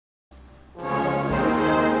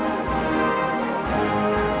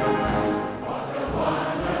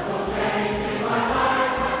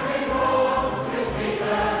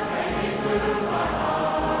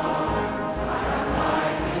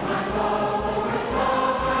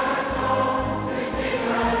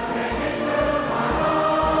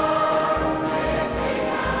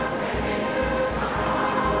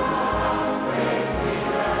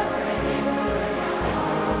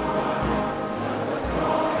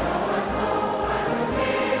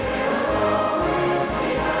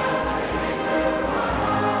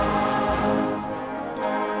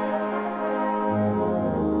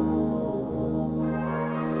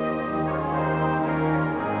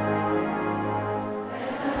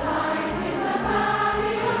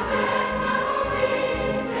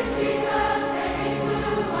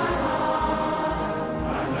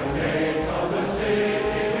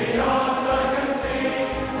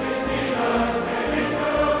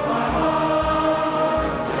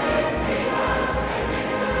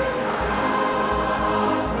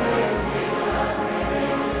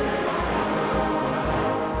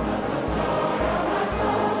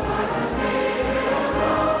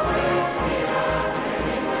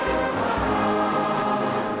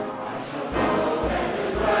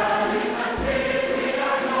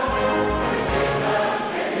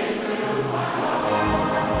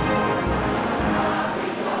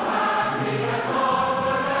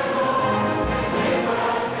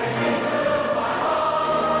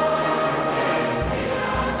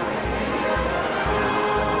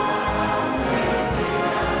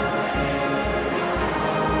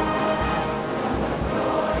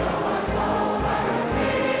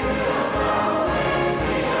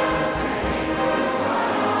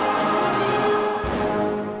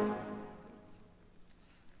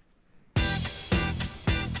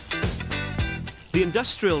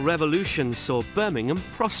Industrial Revolution saw Birmingham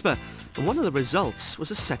prosper, and one of the results was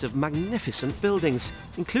a set of magnificent buildings,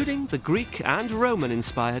 including the Greek and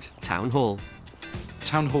Roman-inspired Town Hall.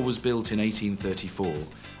 Town Hall was built in 1834,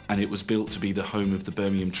 and it was built to be the home of the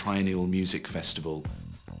Birmingham Triennial Music Festival.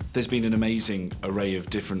 There's been an amazing array of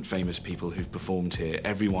different famous people who've performed here,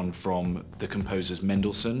 everyone from the composers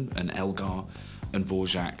Mendelssohn and Elgar and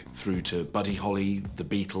Dvorak through to Buddy Holly, the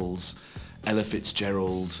Beatles, Ella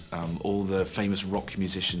Fitzgerald, all the famous rock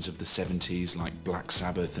musicians of the 70s like Black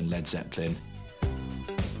Sabbath and Led Zeppelin.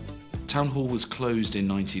 Town Hall was closed in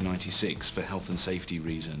 1996 for health and safety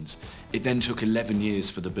reasons. It then took 11 years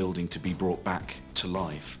for the building to be brought back to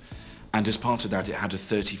life. And as part of that, it had a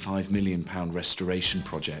 £35 million restoration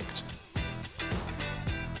project.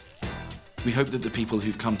 We hope that the people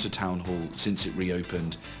who've come to Town Hall since it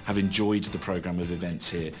reopened have enjoyed the programme of events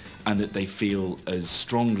here, and that they feel as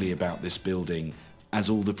strongly about this building as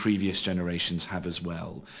all the previous generations have as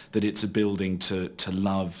well. That it's a building to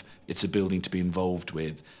love, it's a building to be involved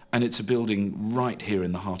with, and it's a building right here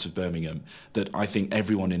in the heart of Birmingham that I think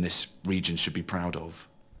everyone in this region should be proud of.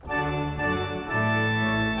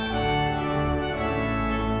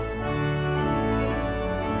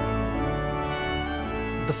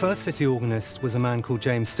 The first city organist was a man called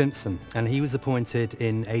James Stimpson, and he was appointed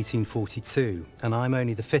in 1842, and I'm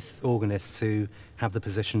only the fifth organist to have the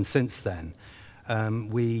position since then.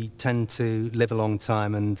 We tend to live a long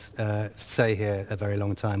time and stay here a very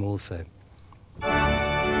long time also. The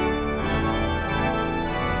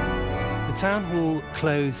Town Hall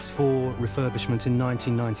closed for refurbishment in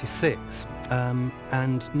 1996,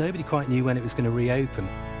 and nobody quite knew when it was going to reopen.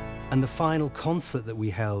 And the final concert that we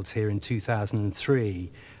held here in 2003,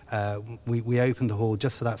 we opened the hall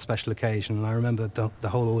just for that special occasion, and I remember the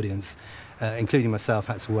whole audience, including myself,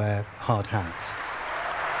 had to wear hard hats.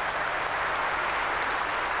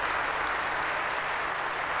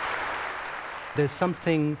 There's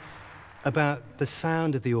something about the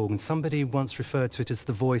sound of the organ. Somebody once referred to it as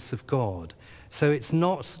the voice of God. So it's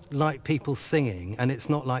not like people singing, and it's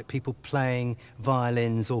not like people playing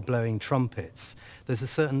violins or blowing trumpets. There's a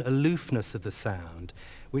certain aloofness of the sound,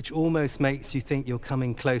 which almost makes you think you're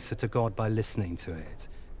coming closer to God by listening to it.